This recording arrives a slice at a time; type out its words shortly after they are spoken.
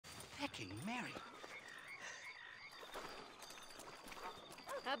Fucking Mary.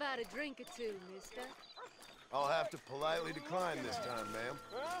 How about a drink or two, mister? I'll have to politely decline this time, ma'am.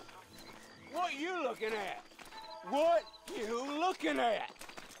 Huh? What you looking at? What you looking at?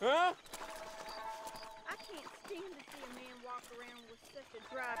 Huh? I can't stand to see a man walk around with such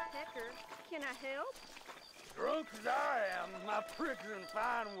a dry pecker. Can I help? Drunk as I am, my prick's in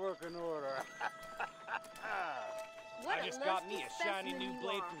fine working order. What I just got me a shiny new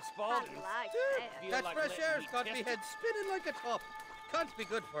blade from Spalding. I like that. That like fresh letting air's me got test me it. head spinning like a top. Can't be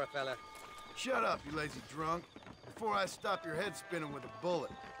good for a fella. Shut up, you lazy drunk, before I stop your head spinning with a bullet.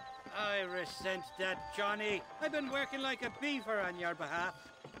 I resent that, Johnny. I've been working like a beaver on your behalf.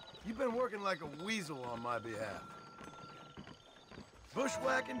 You've been working like a weasel on my behalf.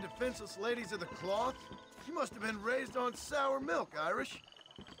 Bushwhacking defenseless ladies of the cloth? You must have been raised on sour milk, Irish.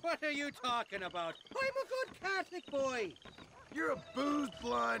 What are you talking about? I'm a good Catholic boy. You're a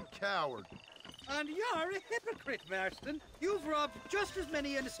booze-blind coward. And you're a hypocrite, Marston. You've robbed just as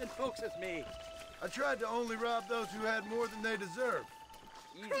many innocent folks as me. I tried to only rob those who had more than they deserved.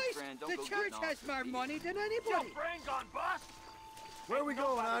 Easy, Christ, friend. Don't the go church getting all has more speedy. money than Your anybody. brain gone bust? Where are we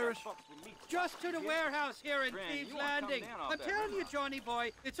going, Irish? Just to the warehouse here in Friend, Thieves you wanna come Landing. down off I'm that telling you, roof. Johnny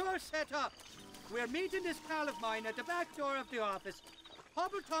boy, it's all set up. We're meeting this pal of mine at the back door of the office.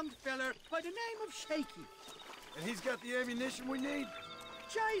 Hobble-tongued feller by the name of Shaky. And he's got the ammunition we need?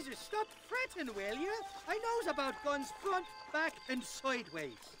 Jesus, stop fretting, will you? I knows about guns front, back, and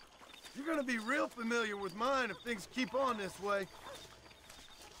sideways. You're gonna be real familiar with mine if things keep on this way.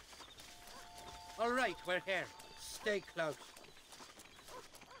 All right, we're here. Stay close.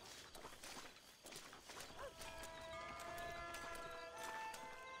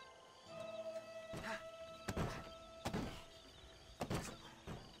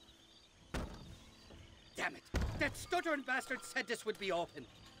 Damn it! That stuttering bastard said this would be open.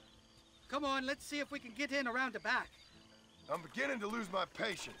 Come on, let's see if we can get in around the back. I'm beginning to lose my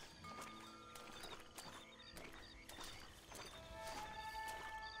patience.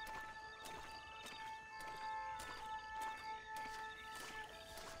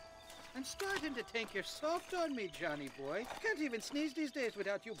 I'm starting to think you're soft on me, Johnny boy. Can't even sneeze these days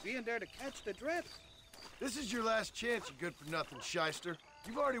without you being there to catch the drips. This is your last chance, you good-for-nothing shyster.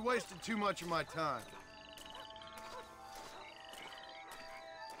 You've already wasted too much of my time.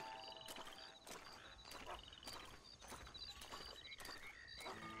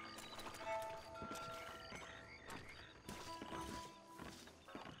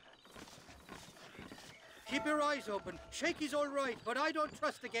 Keep your eyes open. Shaky's all right, but I don't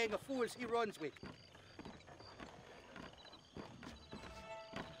trust the gang of fools he runs with.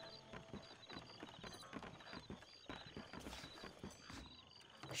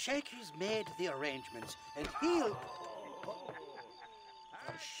 Shaky's made the arrangements, and he'll... Oh,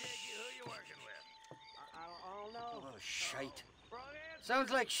 shite. Sounds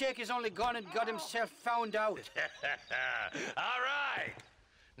like Shaky's only gone and got himself found out. All right.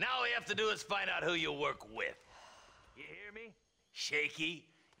 Now all we have to do is find out who you work with. You hear me? Shaky,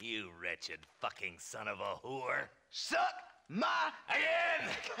 you wretched fucking son of a whore. Suck my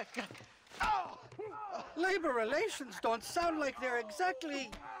again! Oh! Labor relations don't sound like they're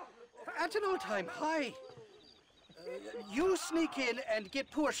exactly at an all-time high. You sneak in and get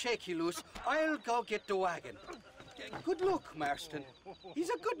poor Shaky loose. I'll go get the wagon. Good luck, Marston. He's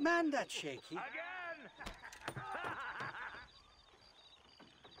a good man, that Shaky. Again!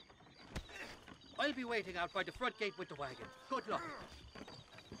 I'll be waiting out by the front gate with the wagon. Good luck.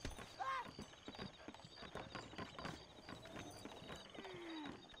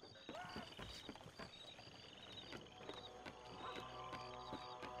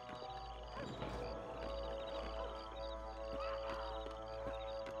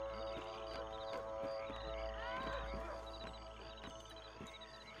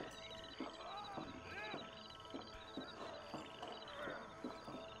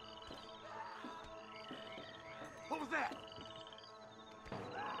 What was that?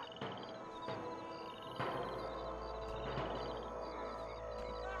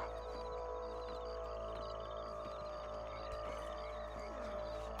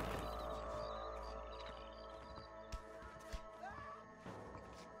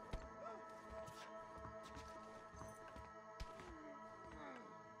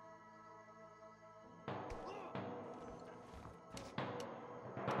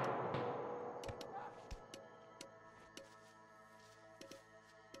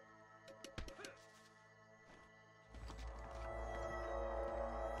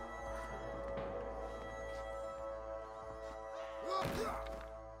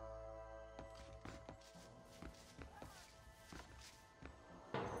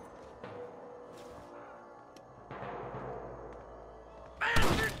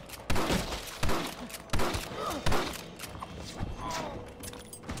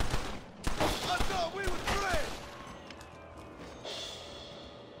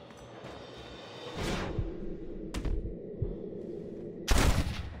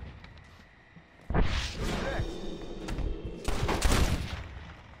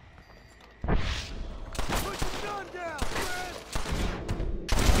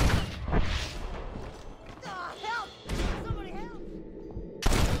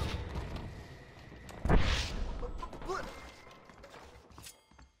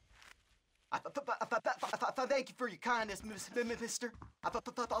 Thank you for your kindness, mister. I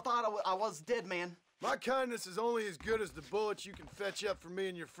thought I was a dead man. My kindness is only as good as the bullets you can fetch up for me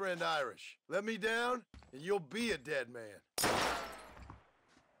and your friend Irish. Let me down, and you'll be a dead man.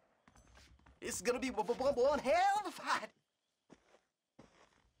 This is gonna be one hell of a fight.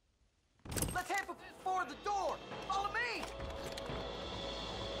 Let's head for the door. Follow me.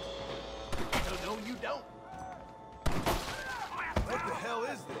 No, you don't. What the hell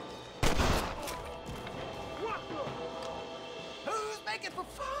is this? Who's making for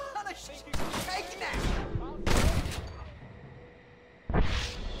fun of shaking now?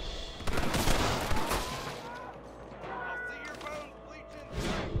 I'll see your bones bleaching.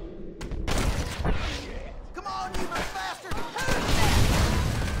 Come on, you little bastard!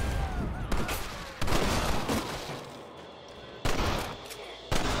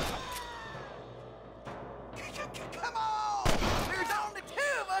 Come on! There's only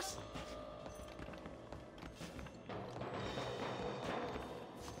two of us!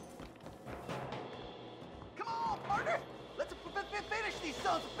 Come on, partner! Let's finish these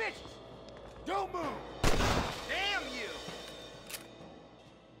sons of bitches! Don't move! Damn you!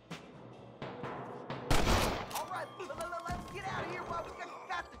 All right, let's get out of here while we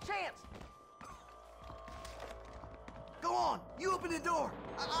got the chance. Go on, you open the door.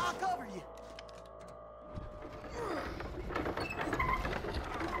 I'll cover you.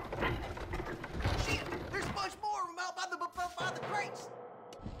 Shit, there's a bunch more of them out by the crates.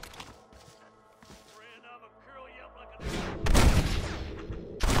 Friend, I'ma curl you up like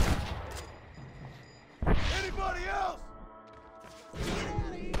a... Anybody else? Get out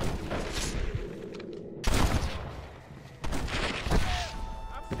of here.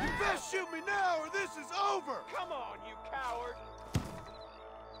 You best shoot me now or this is over! Come on, you coward!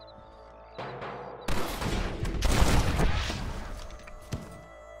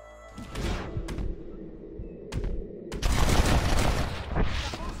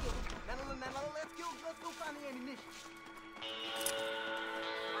 Now, let's go find the ammunition.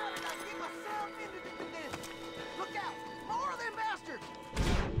 How did I get myself into this? Look out! More of them bastards!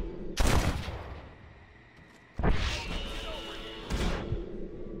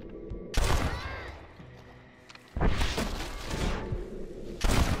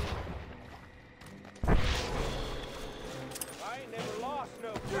 I ain't never lost no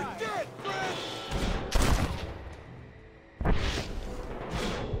You're fight. dead, friend!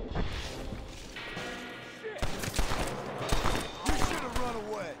 You should have run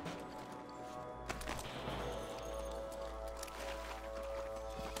away.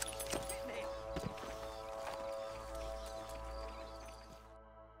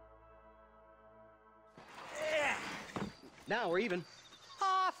 Now we're even.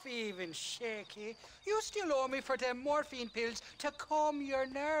 Half even, Shaky. You still owe me for them morphine pills to calm your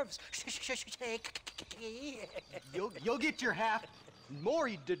nerves. Shaky. You'll get your half. More,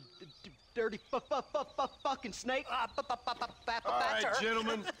 you dirty fucking snake. All right,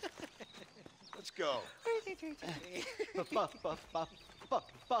 gentlemen. Let's go.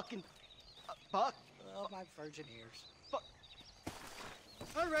 Fucking. Oh, my virgin ears.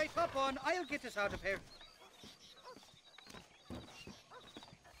 All right, hop on. I'll get us out of here.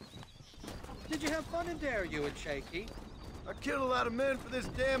 Did you have fun in there, you and Shaky? I killed a lot of men for this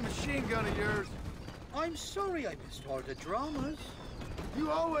damn machine gun of yours. I'm sorry I missed all the dramas. You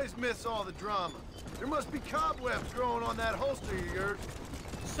always miss all the drama. There must be cobwebs growing on that holster of yours.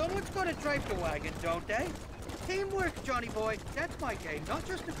 Someone's got to drive the wagon, don't they? Teamwork, Johnny boy. That's my game, not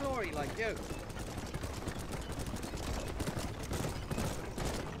just the glory like you.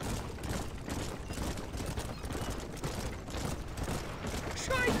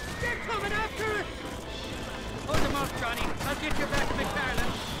 Shite! They're coming after us! Hold them off, Johnny. I'll get you back to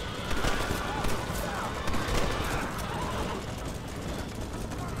McFarland.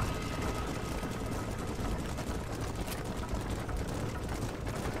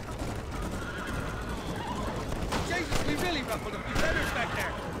 Jesus, we really ruffled a few feathers back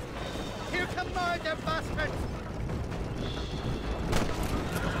there. Here come more, them bastards!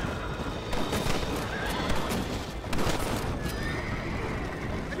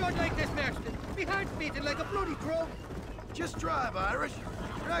 I don't like this, Marston. My heart's beating like a bloody drum. Just drive, Irish.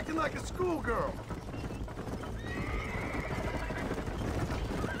 You're acting like a schoolgirl.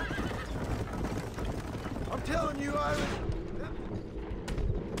 I'm telling you, Irish.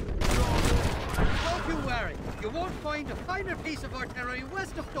 Don't you worry. You won't find a finer piece of artillery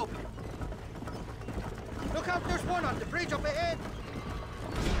west of Dublin. Look out, there's one on the bridge up ahead.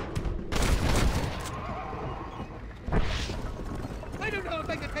 I don't know if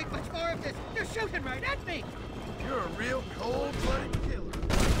I can take much more of this. They're shooting right at me. You're a real cold-blooded killer.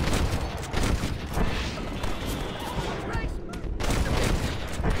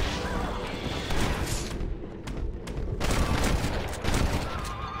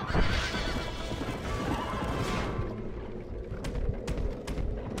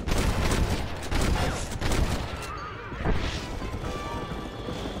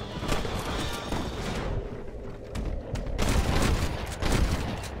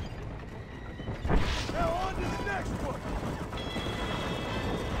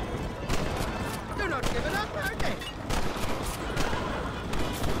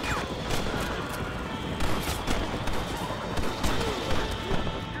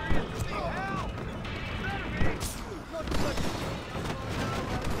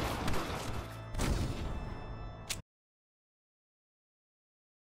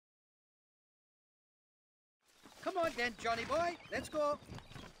 Come on then, Johnny boy. Let's go.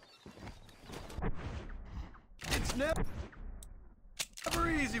 It's never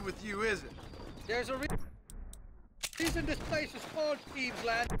easy with you, is it? There's a reason this place is called Thieves'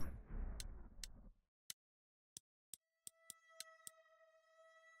 Land.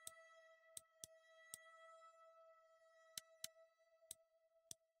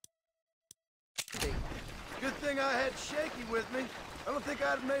 Good thing I had Shaky with me. I don't think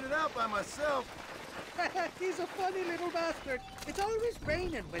I'd have made it out by myself. He's a funny little bastard. It's always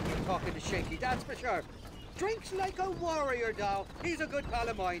raining when you're talking to Shaky, that's for sure. Drinks like a warrior, though. He's a good pal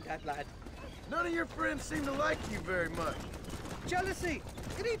of mine, that lad. None of your friends seem to like you very much. Jealousy.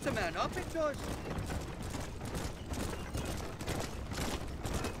 It eats a man up, it does.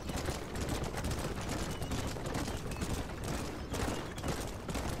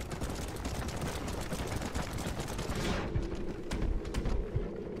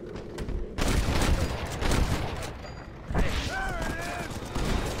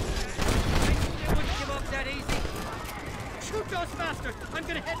 I'm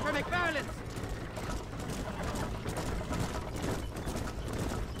gonna head for McFarland's.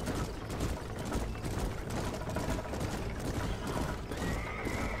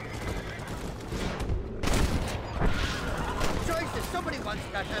 Jesus, somebody wants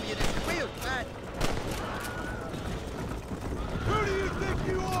that ammunition. Real bad. Who do you think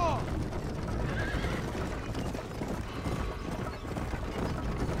you are?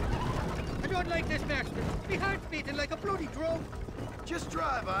 I don't like this, master. My heart's beating like a bloody drum. Just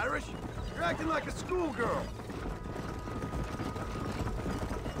drive, Irish. You're acting like a schoolgirl.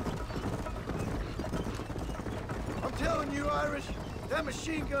 I'm telling you, Irish, that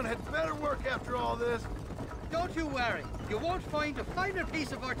machine gun had better work after all this. Don't you worry. You won't find a finer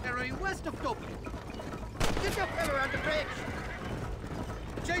piece of artillery west of Dublin. Get your fella on the bridge.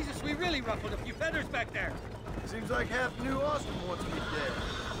 Jesus, we really ruffled a few feathers back there. Seems like half New Austin wants me dead.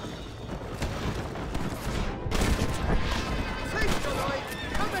 Sakes alive!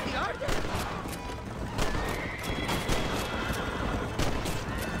 How many are there?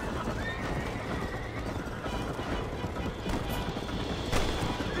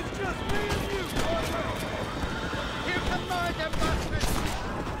 It's just me and you, partner! Here come more, them bastards!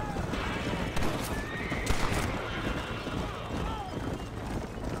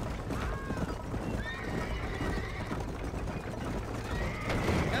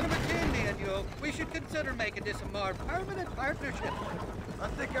 Now, between me and you, we should consider making this a more permanent partnership. I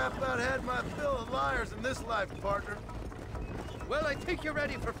think I've about had my fill of liars in this life, partner. Well, I think you're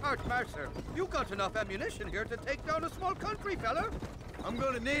ready for Fort Mercer. You got enough ammunition here to take down a small country, fella. I'm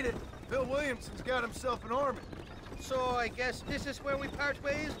gonna need it. Bill Williamson's got himself an army. So I guess this is where we part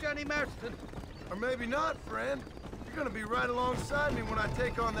ways, Johnny Marston. Or maybe not, friend. You're gonna be right alongside me when I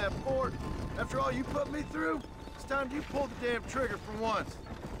take on that fort. After all you put me through, it's time you pull the damn trigger for once.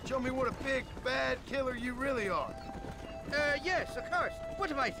 Show me what a big, bad killer you really are. Yes, of course. What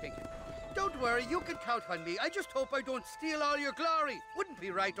am I thinking? Don't worry, you can count on me. I just hope I don't steal all your glory. Wouldn't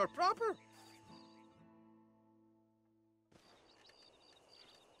be right or proper.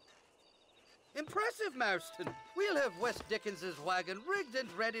 Impressive, Marston. We'll have West Dickens's wagon rigged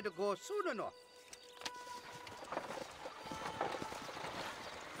and ready to go soon enough.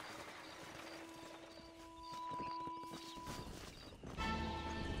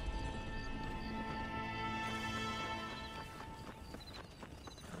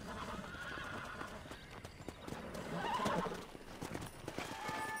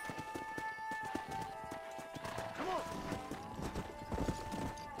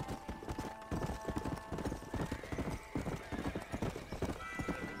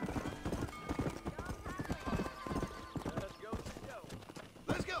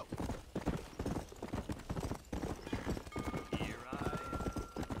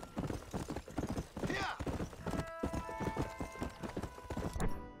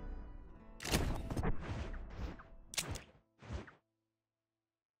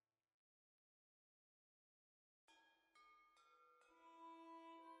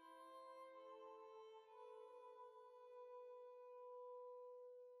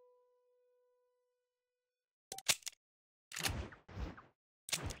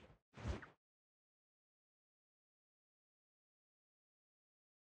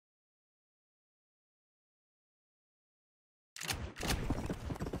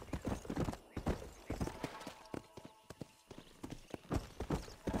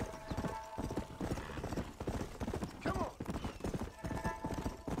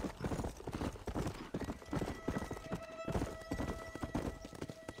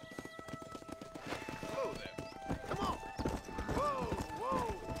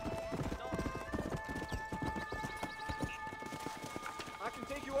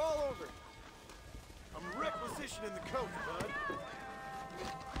 coast, bud.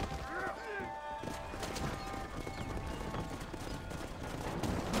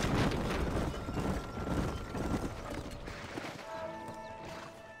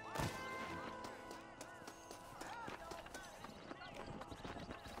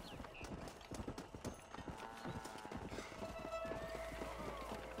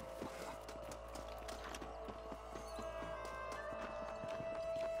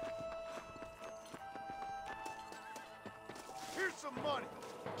 Here's some money.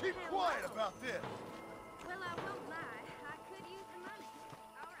 Keep quiet about this. Well, I won't lie. I could use the money.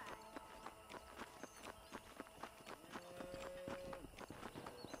 All right.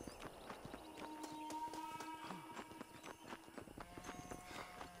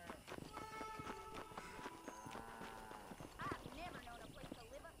 I've never known a place to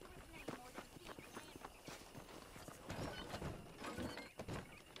live up to its name more than Steve Commanders.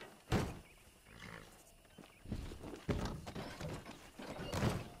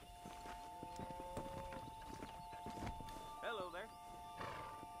 Hello there.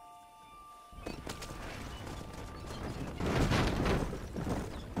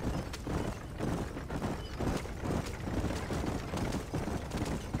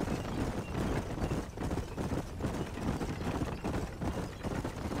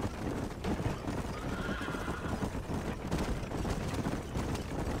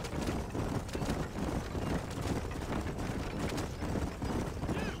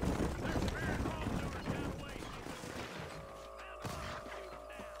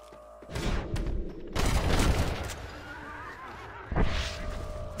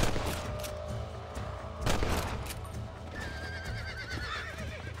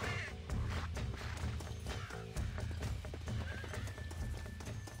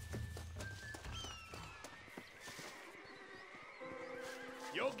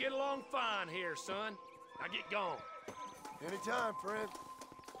 You'll get along fine here, son. Now get going. Anytime, friend.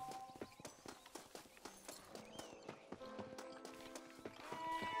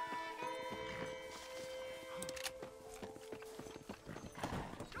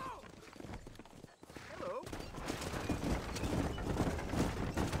 Hello.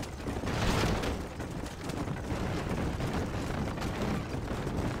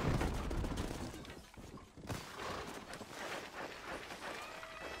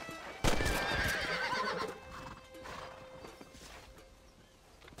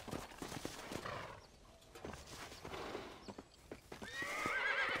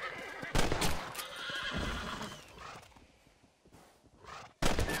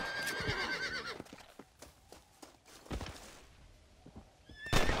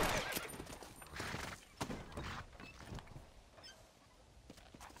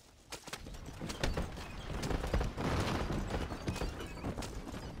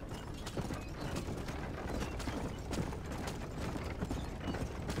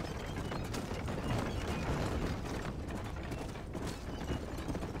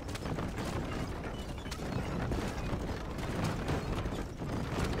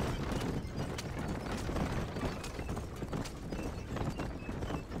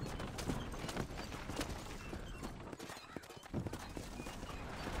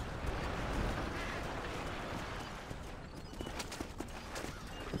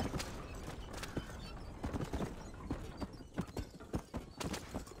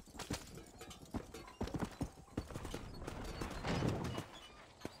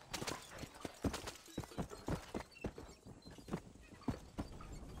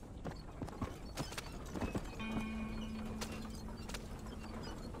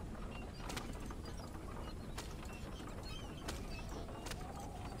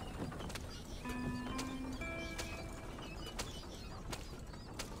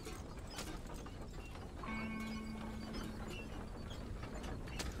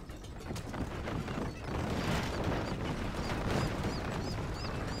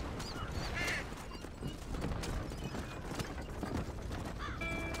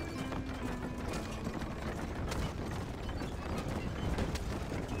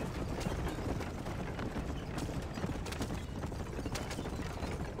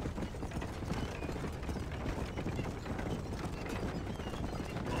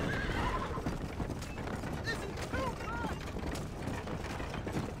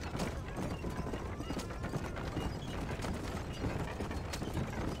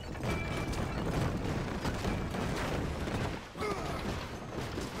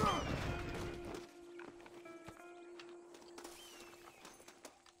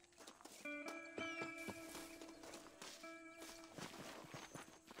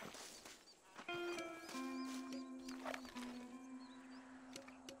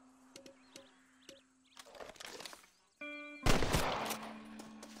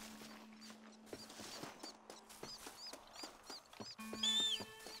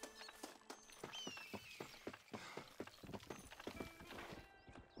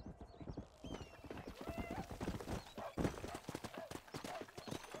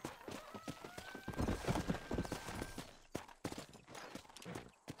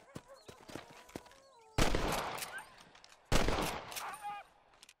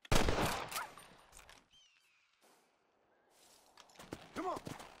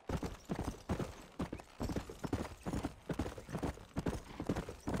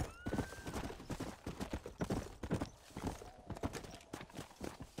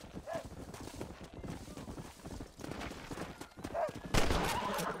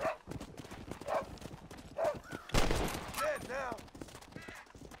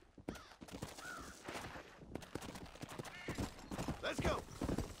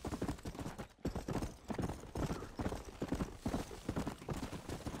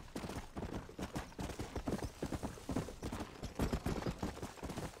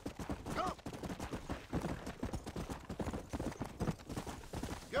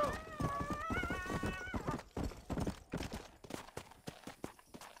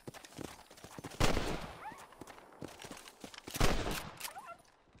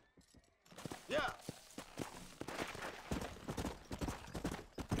 Yeah.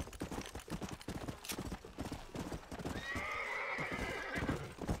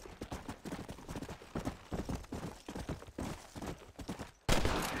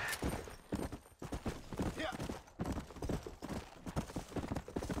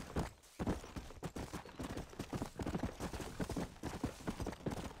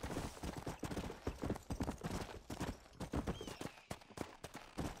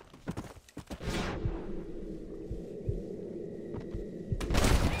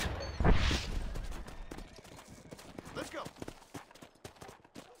 Let's go.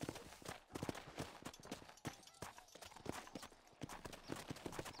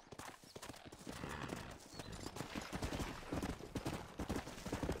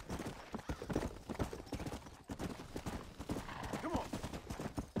 Come on.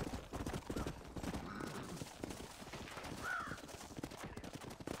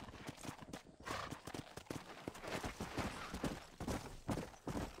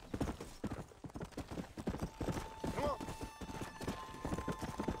 Come on.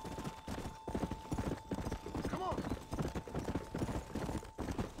 Come on.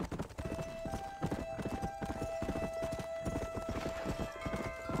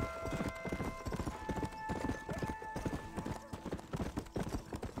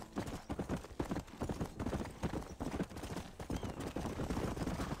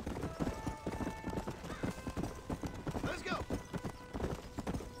 Let's go.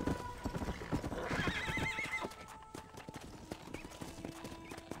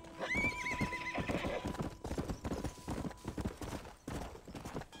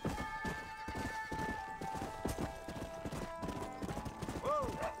 Whoa.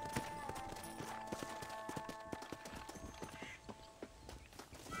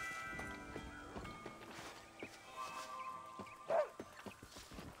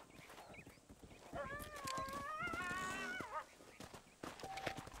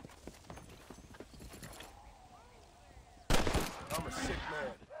 I'm a sick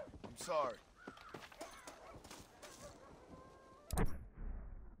man. I'm sorry.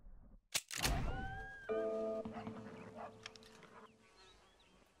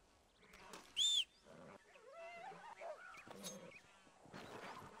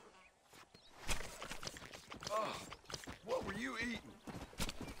 Oh, what were you eating?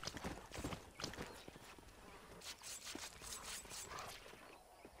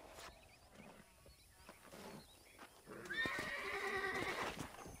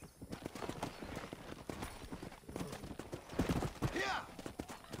 Yeah.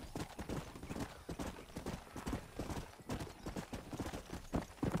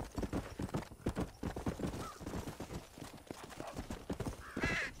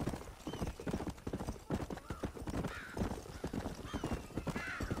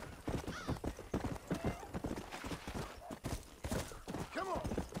 Come on.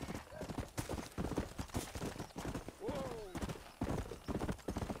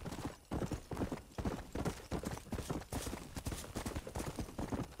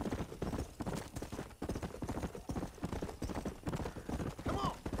 Come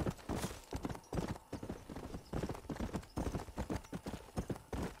on.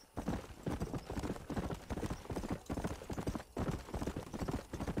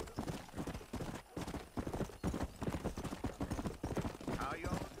 How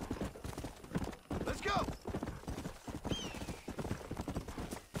y'all? Let's go.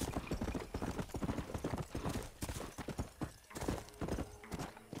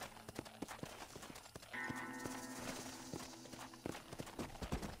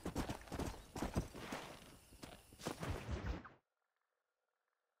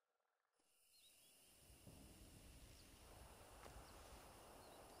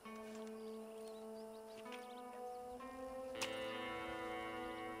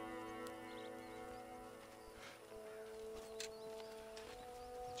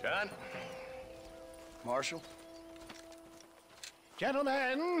 John? Marshal?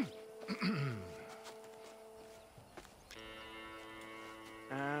 Gentlemen!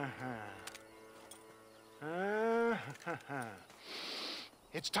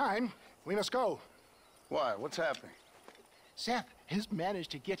 It's time. We must go. Why? What's happening? Seth has managed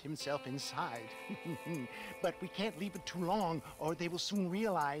to get himself inside. But we can't leave it too long, or they will soon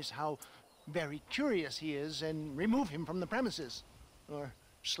realize how very curious he is and remove him from the premises. Or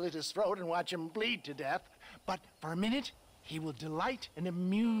slit his throat and watch him bleed to death. But for a minute, he will delight and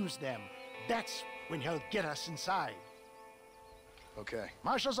amuse them. That's when he'll get us inside. Okay.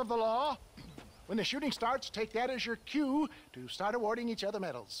 Marshals of the law, when the shooting starts, take that as your cue to start awarding each other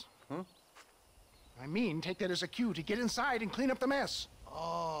medals. Huh? I mean, take that as a cue to get inside and clean up the mess.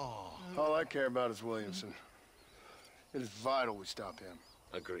 Oh. All I care about is Williamson. It is vital we stop him.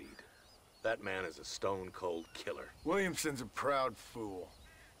 Agreed. That man is a stone-cold killer. Williamson's a proud fool.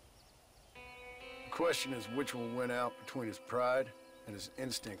 The question is which will win out between his pride and his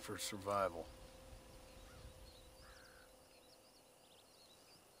instinct for survival.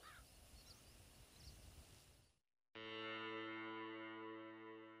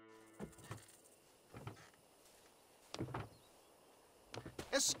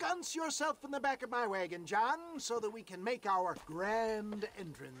 Ensconce yourself in the back of my wagon, John, so that we can make our grand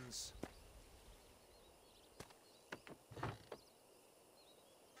entrance.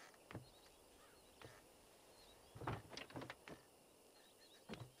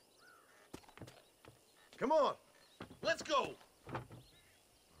 Come on. Let's go!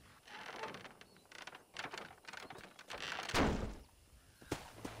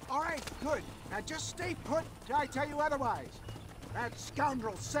 All right, good. Now just stay put till I tell you otherwise. That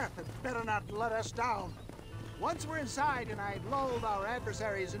scoundrel Seth had better not let us down. Once we're inside and I've lulled our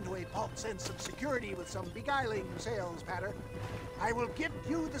adversaries into a false sense of security with some beguiling sales patter, I will give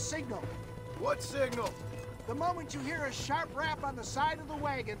you the signal. What signal? The moment you hear a sharp rap on the side of the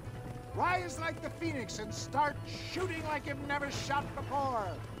wagon, rise like the phoenix and start shooting like you've never shot before.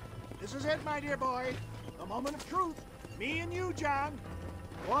 This is it, my dear boy. The moment of truth. Me and you, John.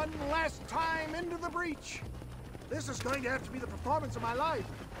 One last time into the breach. This is going to have to be the performance of my life.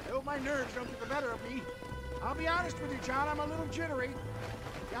 I hope my nerves don't get the better of me. I'll be honest with you, John, I'm a little jittery.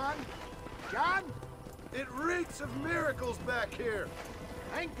 John? John? It reeks of miracles back here.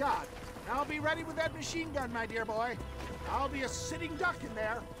 Thank God. Now I'll be ready with that machine gun, my dear boy. I'll be a sitting duck in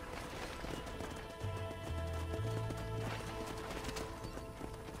there.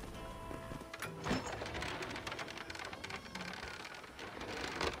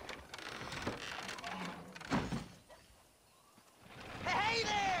 Hey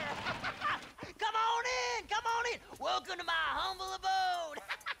there! Come on in! Come on in! Welcome to my humble abode!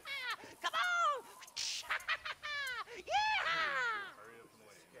 Come on! Yeah!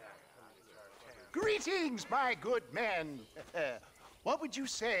 Greetings, my good men. What would you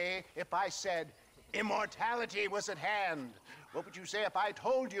say if I said immortality was at hand? What would you say if I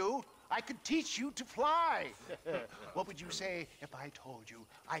told you I could teach you to fly? What would you say if I told you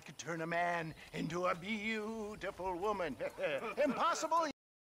I could turn a man into a beautiful woman? Impossible?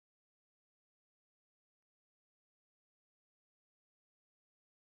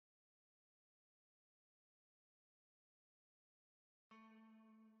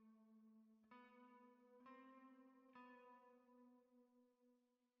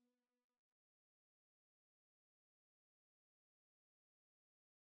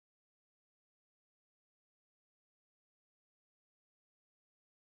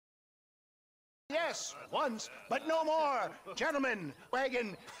 Yes, once, but no more. Gentlemen,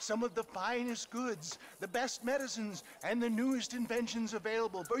 wagon, some of the finest goods, the best medicines, and the newest inventions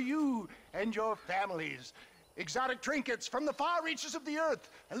available for you and your families. Exotic trinkets from the far reaches of the earth,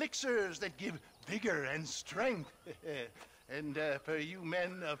 elixirs that give vigor and strength. And for you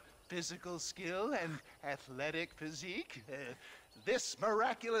men of physical skill and athletic physique, this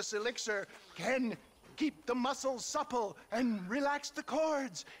miraculous elixir can keep the muscles supple and relax the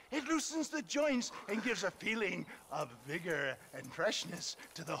cords. It loosens the joints and gives a feeling of vigor and freshness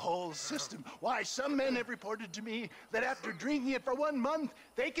to the whole system. Why, some men have reported to me that after drinking it for 1 month,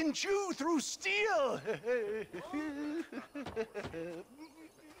 they can chew through steel.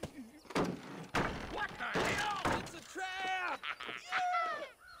 What the hell? It's a trap!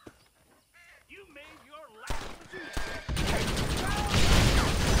 You made your last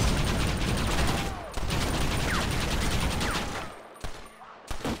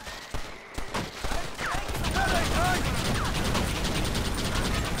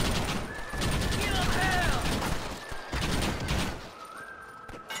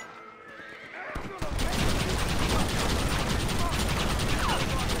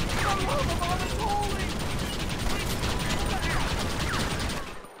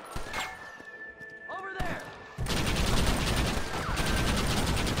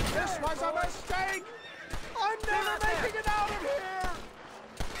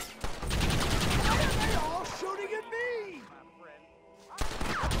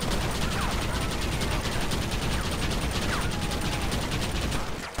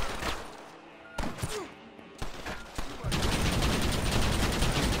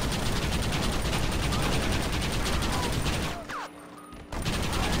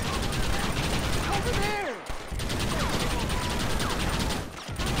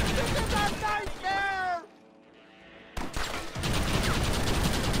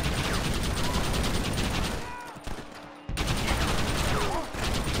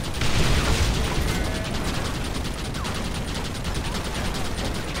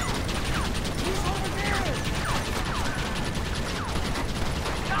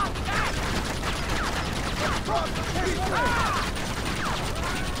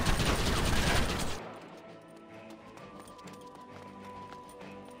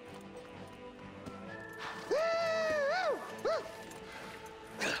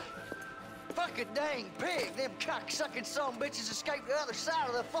dang pig. Them cock-sucking son bitches escaped the other side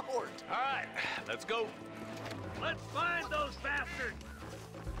of the fort. All right, let's go. Let's find those bastards!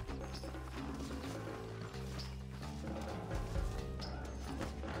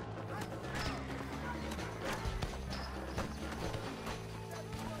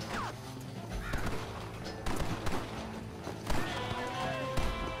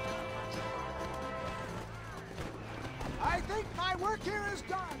 I think my work here is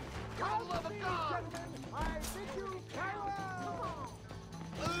done. Come with me, gentlemen. I bid you farewell.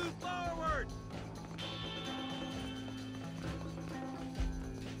 Move forward!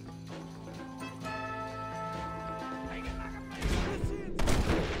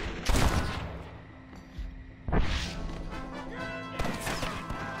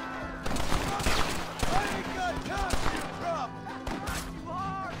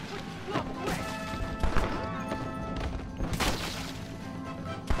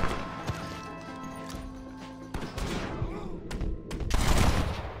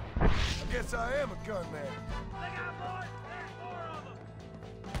 I am a gunman. They got boys! There's four of them!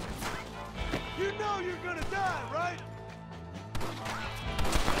 You know you're gonna die, right?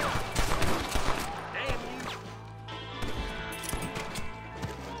 Damn you!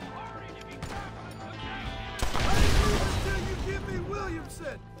 I didn't leave until you give me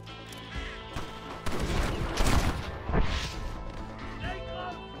Williamson. Stay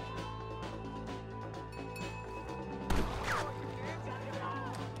close!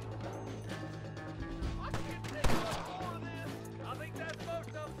 I think that's most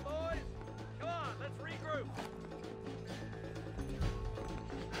of them, boys. Come on, let's regroup.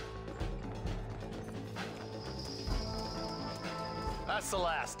 That's the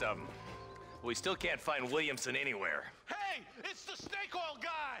last of them. We still can't find Williamson anywhere. Hey, it's the snake oil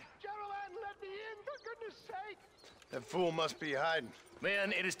guy! Gentlemen, let me in, for goodness sake! That fool must be hiding.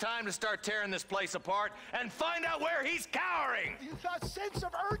 Men, it is time to start tearing this place apart and find out where he's cowering! A sense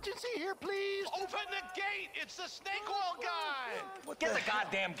of urgency here, please. Open the gate! It's the snake oil guy! Get the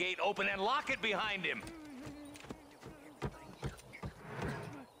goddamn gate open and lock it behind him!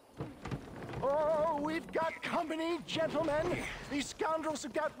 Oh, we've got company, gentlemen. These scoundrels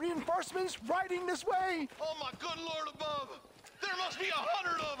have got reinforcements riding this way. Oh my good lord above! There must be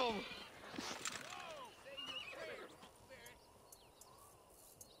 100 of them!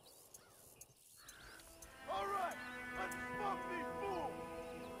 All right, let's smoke these fools!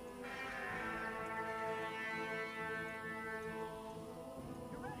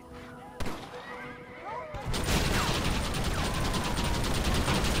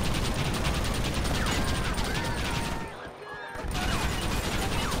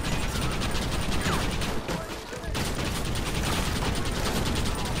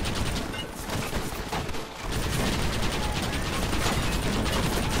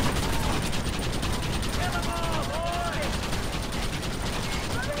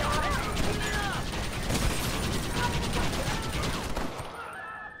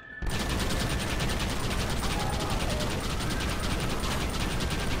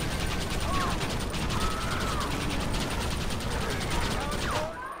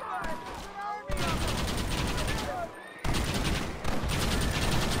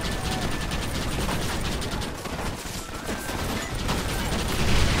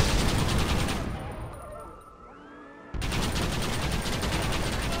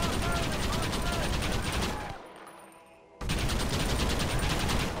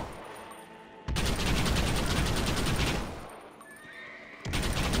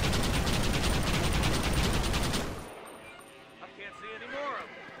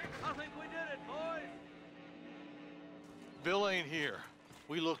 Bill ain't here.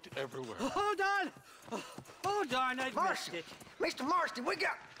 We looked everywhere. Hold on! Oh, darn, I missed it. Mr. Marston, we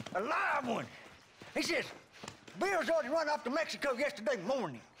got a live one. He says, Bill's already run off to Mexico yesterday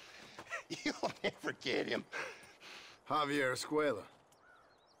morning. You'll never get him. Javier Escuela.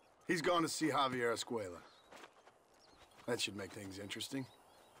 He's gone to see Javier Escuela. That should make things interesting.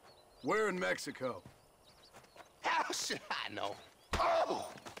 Where in Mexico? How should I know? Oh!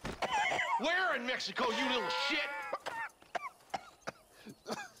 Where in Mexico, you little shit?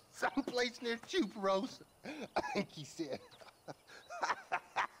 Someplace near Chuparosa, I think he said.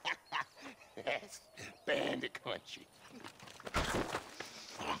 That's bandit country.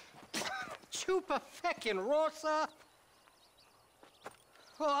 Chupa feckin' Rosa.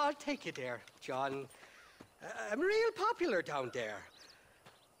 Well, I'll take you there, John. I'm real popular down there.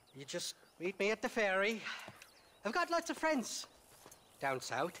 You just meet me at the ferry. I've got lots of friends down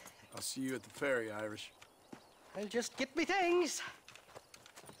south. I'll see you at the ferry, Irish. I'll just get me things.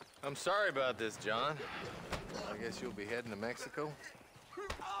 I'm sorry about this, John. I guess you'll be heading to Mexico?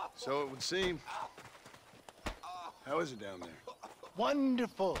 So it would seem. How is it down there?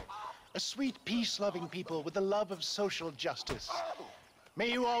 Wonderful. A sweet, peace-loving people with the love of social justice.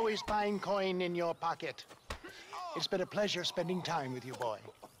 May you always find coin in your pocket. It's been a pleasure spending time with you, boy.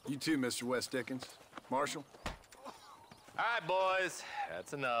 You too, Mr. West Dickens. Marshal? All right, boys.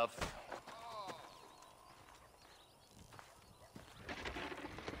 That's enough.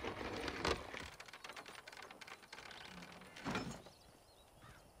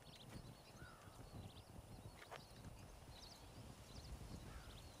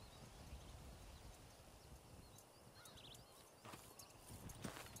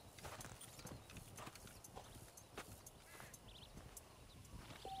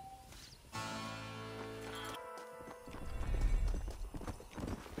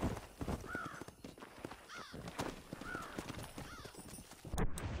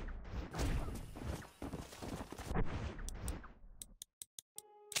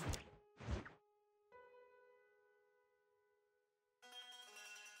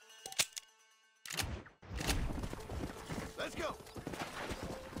 Let's go!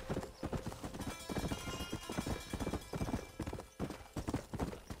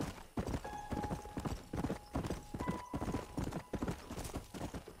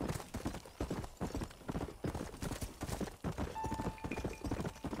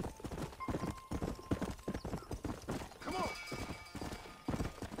 Come on!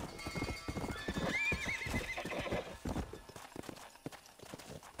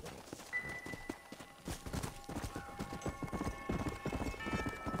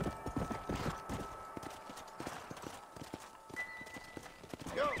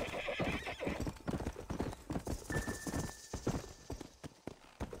 Go!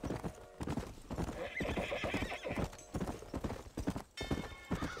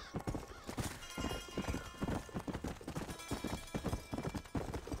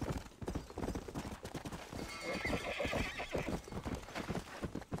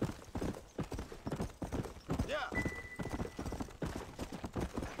 Yeah!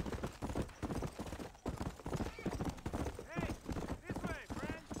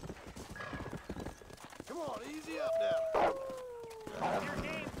 Come on, easy up now. Your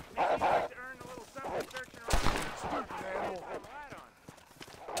game, maybe you'd like to earn a little something searching around. Stupid animal. Light on.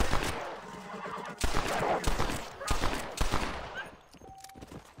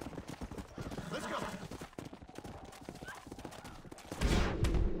 Let's go.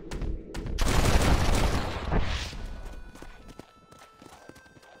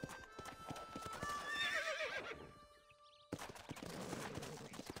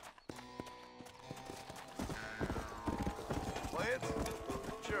 Plans?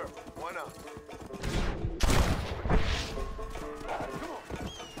 Sure, why not? Come on.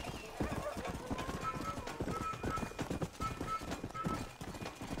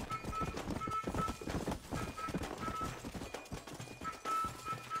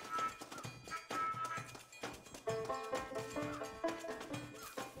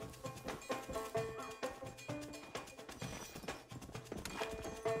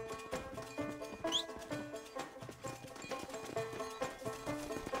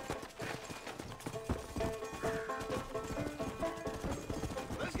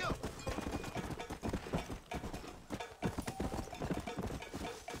 Let's go.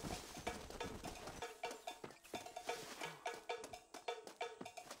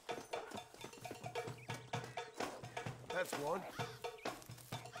 That's one.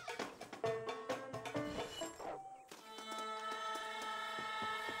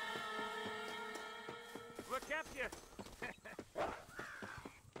 What kept you?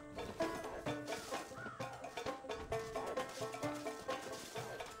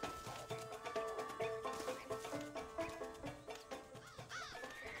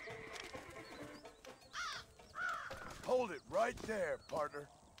 Hold it right there, partner.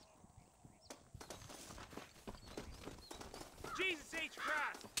 Jesus H.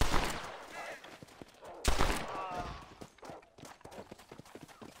 Christ!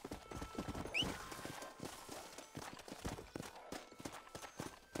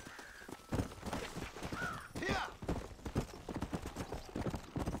 Here!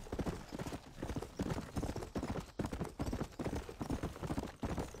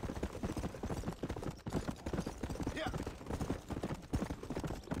 Here!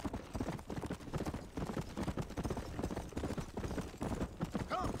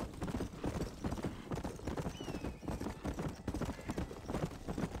 Come!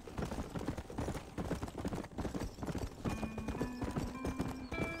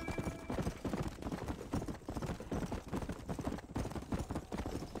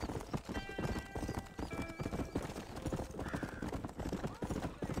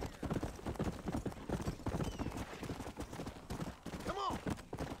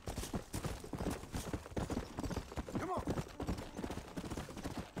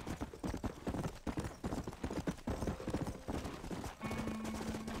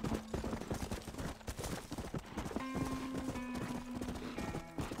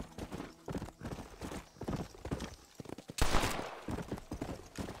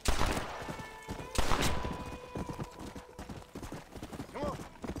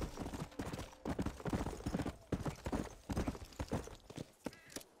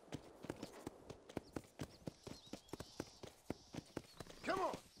 Come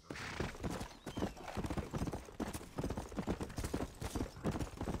on.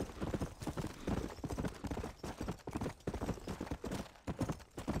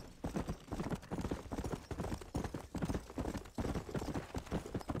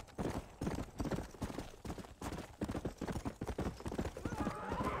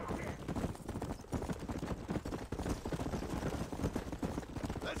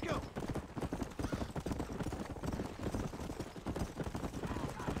 Let's go.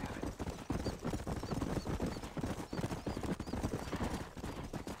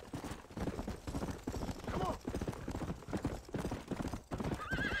 Come on.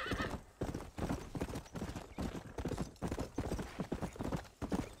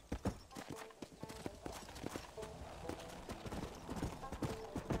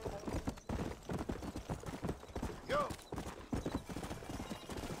 Go.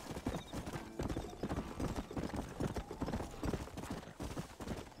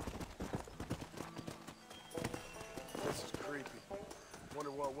 This is creepy.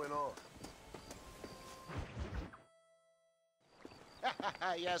 Wonder what went on.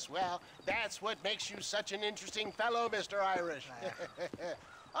 Yes, well, that's what makes you such an interesting fellow, Mr. Irish.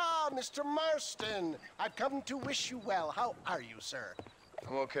 Ah, Mr. Marston, I've come to wish you well. How are you, sir?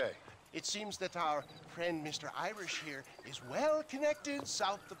 I'm okay. It seems that our friend Mr. Irish here is well connected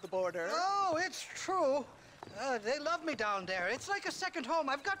south of the border. Oh, it's true. They love me down there. It's like a second home.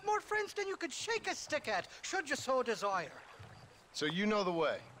 I've got more friends than you could shake a stick at, should you so desire. So you know the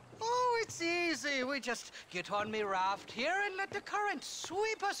way? Oh, it's easy. We just get on me raft here and let the current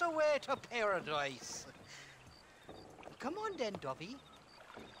sweep us away to paradise. Come on then, Dovey.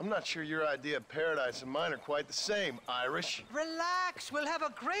 I'm not sure your idea of paradise and mine are quite the same, Irish. Relax. We'll have a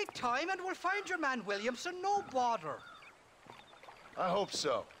great time and we'll find your man Williamson, no bother. I hope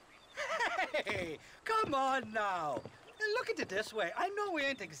so. Hey, come on now. Look at it this way. I know we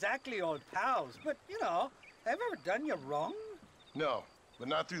ain't exactly old pals, but, you know, have I ever done you wrong? No, but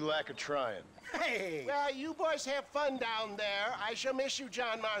not through lack of trying. Hey! Well, you boys have fun down there. I shall miss you,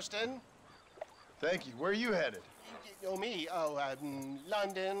 John Marston. Thank you. Where are you headed? Oh, me? Oh,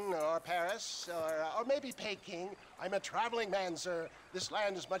 London or Paris or maybe Peking. I'm a traveling man, sir. This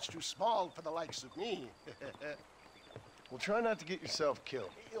land is much too small for the likes of me. Well, try not to get yourself killed.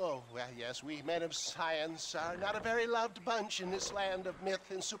 Oh, well, yes, we men of science are not a very loved bunch in this land of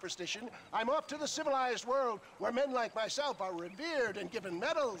myth and superstition. I'm off to the civilized world where men like myself are revered and given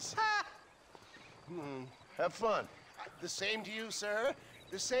medals. Ha! Have fun. The same to you, sir.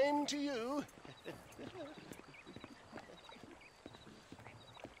 The same to you.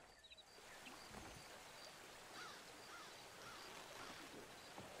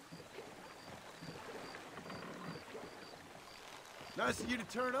 Nice of you to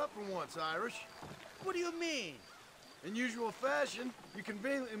turn up for once, Irish. What do you mean? In usual fashion, you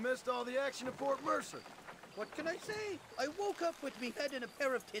conveniently missed all the action at Fort Mercer. What can I say? I woke up with me head in a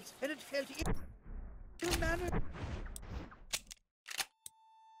pair of tits and it felt in manner.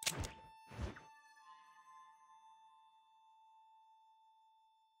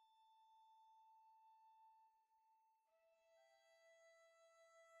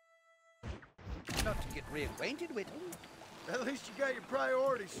 Not to get reacquainted with him. At least you got your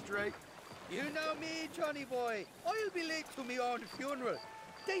priorities straight. You know me, Johnny boy. I'll be late to me own funeral.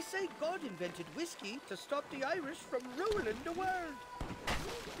 They say God invented whiskey to stop the Irish from ruling the world.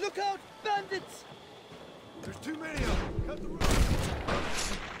 Look out, bandits! There's too many of them. Cut the road.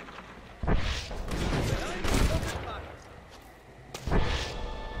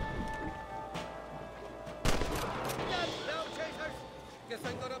 Now, chasers! Guess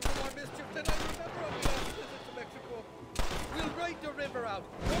I got up to more mischief than I remember on the last visit to Mexico. We'll ride the river out.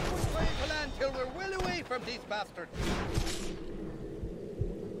 Don't put trying to land till we're well away from these bastards.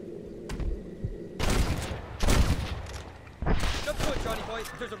 Look good, Johnny boy.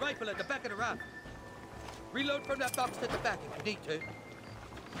 There's a rifle at the back of the raft. Reload from that box at the back if you need to.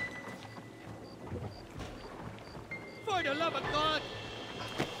 For the love of God!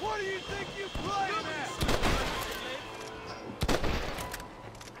 What do you think you're playing at?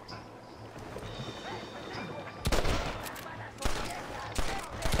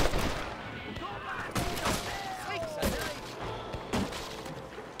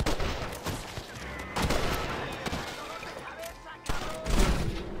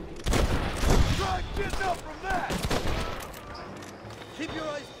 Keep your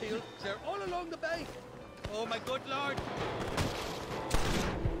eyes peeled. They're all along the bank. Oh, my good Lord.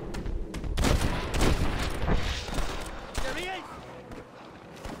 There he is.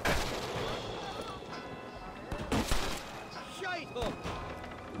 Shite hook.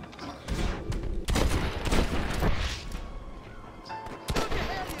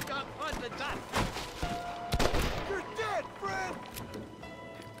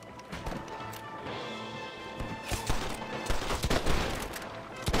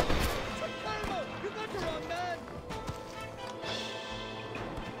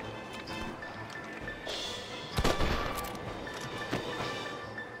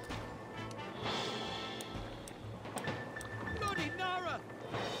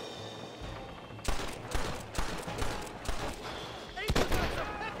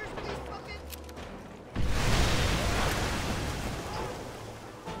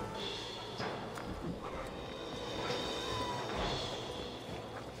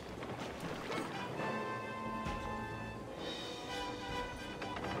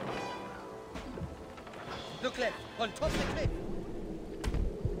 Look left, on top of the cliff.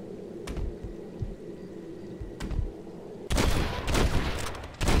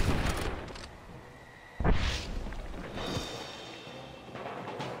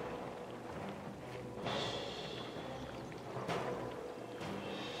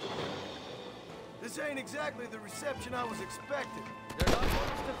 This ain't exactly the reception I was expecting. They're not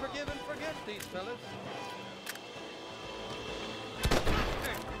ones to forgive and forget, these fellas.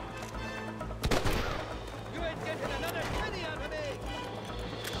 You ain't getting another penny out of me!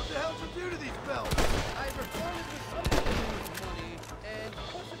 What the hell did you do to these fellas? I reported with something to do with money, and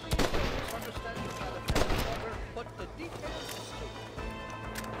possibly a misunderstanding by the federal order, but the details escape.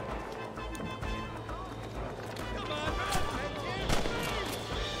 Come on, man!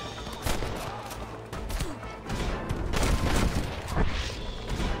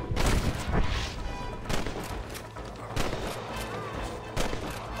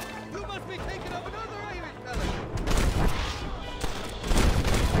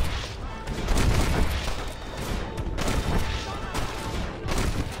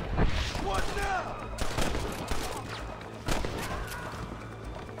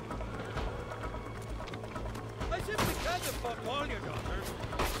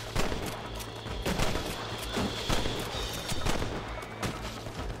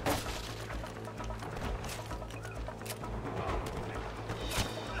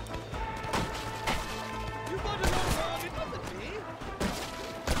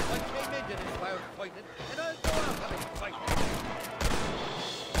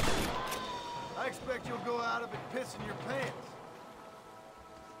 I expect you'll go out of it pissing your pants.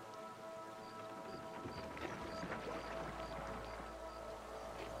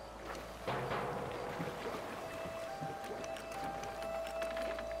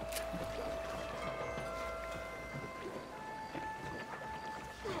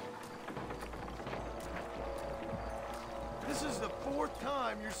 This is the 4th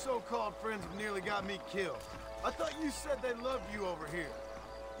time your so-called friends have nearly got me killed. I thought you said they loved you over here.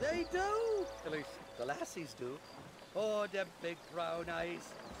 They do. At least the lassies do. Oh, them big brown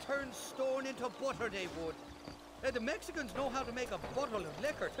eyes. Turn stone into butter they would. And the Mexicans know how to make a bottle of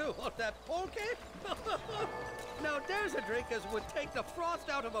liquor too. Oh, that pulque? Now there's a drink as would take the frost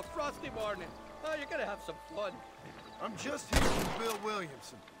out of a frosty morning. Oh, you're gonna have some fun. I'm just here with Bill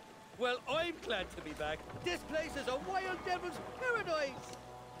Williamson. Well, I'm glad to be back. This place is a wild devil's paradise.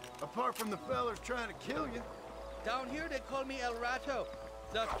 Apart from the fellers trying to kill you. Down here they call me El Rato,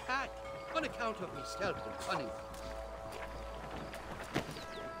 the cat, on account of me stealth and cunning.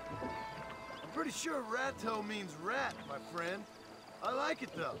 I'm pretty sure Rato means rat, my friend. I like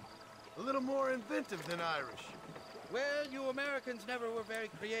it though. A little more inventive than Irish. Well, you Americans never were very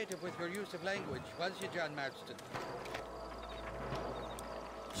creative with your use of language, was you, John Marston?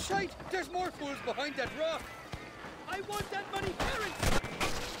 Shite! There's more fools behind that rock! I want that money buried!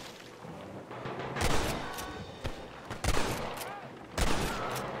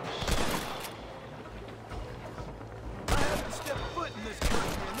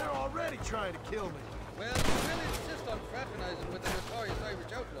 Trying to kill me. Well, you really insist on fraternizing with the notorious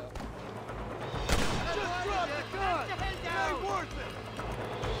Irish outlaw. Just drop the gun! It ain't worth it!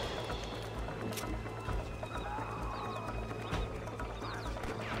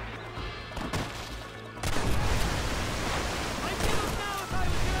 I'd give up now if I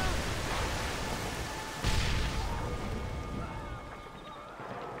was you!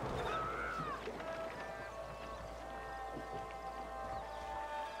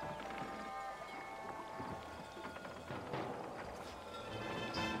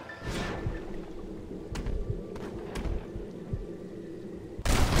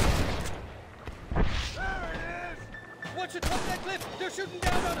 Watch it top that cliff! They're shooting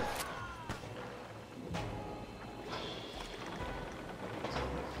down on us!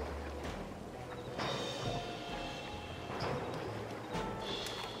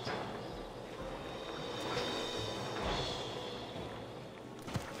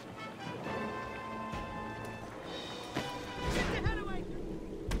 Get the head away!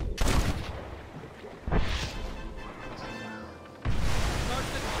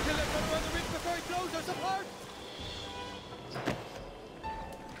 Marston, kill that brother on the ridge before he blows us apart!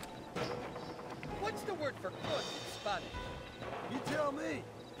 What's the word for good in Spanish? You tell me.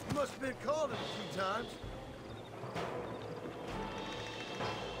 You must have been called it a few times.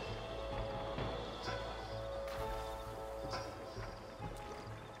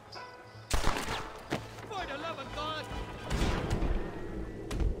 For the love of God!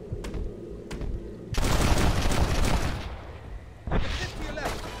 On the cliff to your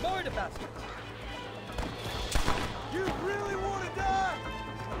left, more the bastards! You really want to die?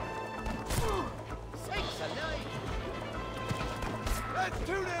 Sakes alive! That's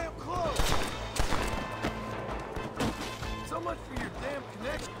too damn close! So much for your damn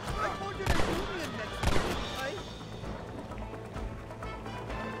connection. I told you to union next week, right?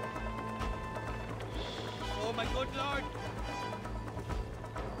 Oh my good lord!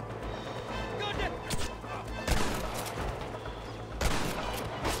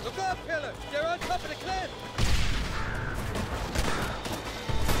 Look up, Pillar! They're on top of the cliff!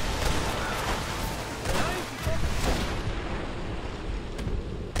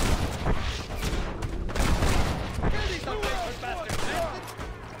 Kill these ungrateful bastards, man!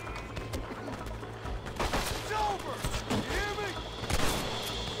 It's over! You hear me?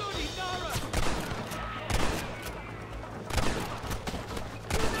 Bloody Nara!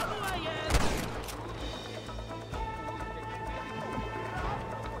 You know who I am!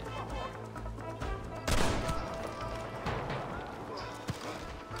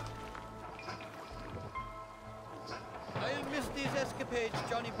 I'll miss these escapades,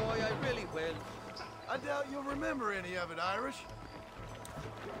 Johnny boy, I really will. I doubt you'll remember any of it, Irish.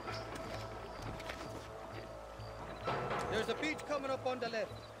 There's a beach coming up on the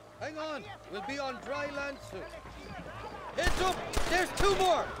left. Hang on, we'll be on dry land soon. Heads up, there's 2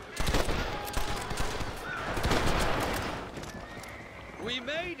 more! We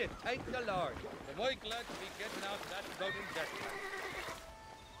made it, thank the Lord. Am I glad to be getting out of that floating death trap.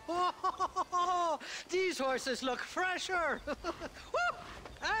 Oh, these horses look fresher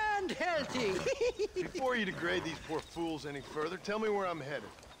and healthy. Before you degrade these poor fools any further, tell me where I'm headed.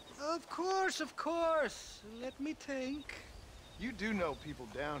 Of course, of course. Let me think. You do know people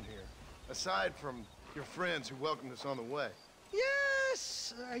down here, aside from your friends who welcomed us on the way.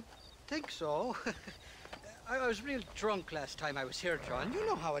 Yes, I think so. I was real drunk last time I was here, John. You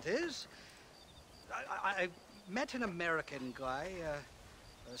know how it is. I met an American guy,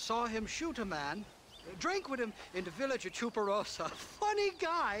 saw him shoot a man, drank with him in the village of Chuparosa. Funny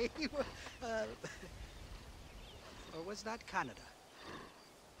guy. Or was that Canada?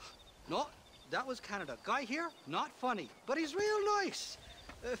 No, that was Canada. Guy here, not funny, but he's real nice.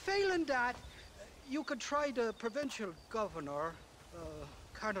 Failing that, you could try the provincial governor,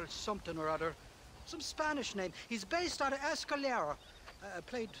 Colonel something or other, some Spanish name. He's based out of Escalera. I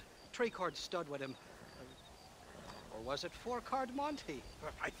played 3-card stud with him. Or was it 4-card Monte?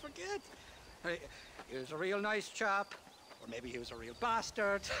 I forget. He was a real nice chap. Or maybe he was a real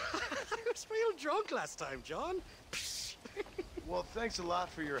bastard. I was real drunk last time, John. Well, thanks a lot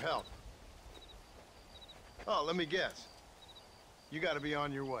for your help. Oh, let me guess. You gotta be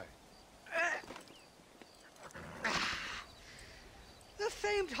on your way. The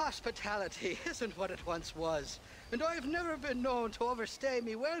famed hospitality isn't what it once was, and I've never been known to overstay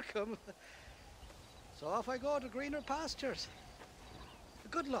me welcome. So off I go to greener pastures.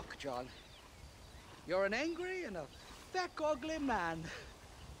 Good luck, John. You're an angry and a feck ugly man,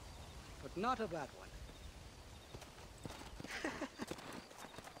 but not a bad one.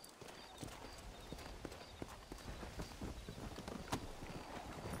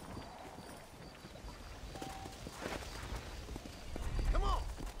 Come on!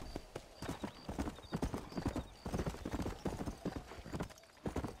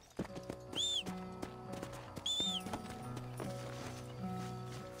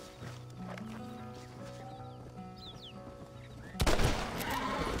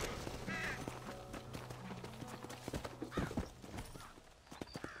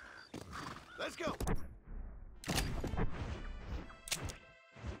 Let's go!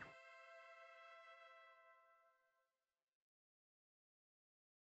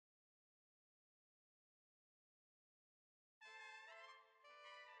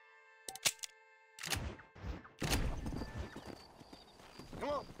 Come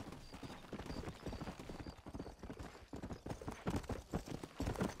on!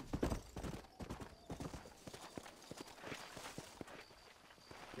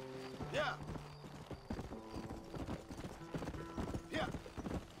 Yeah!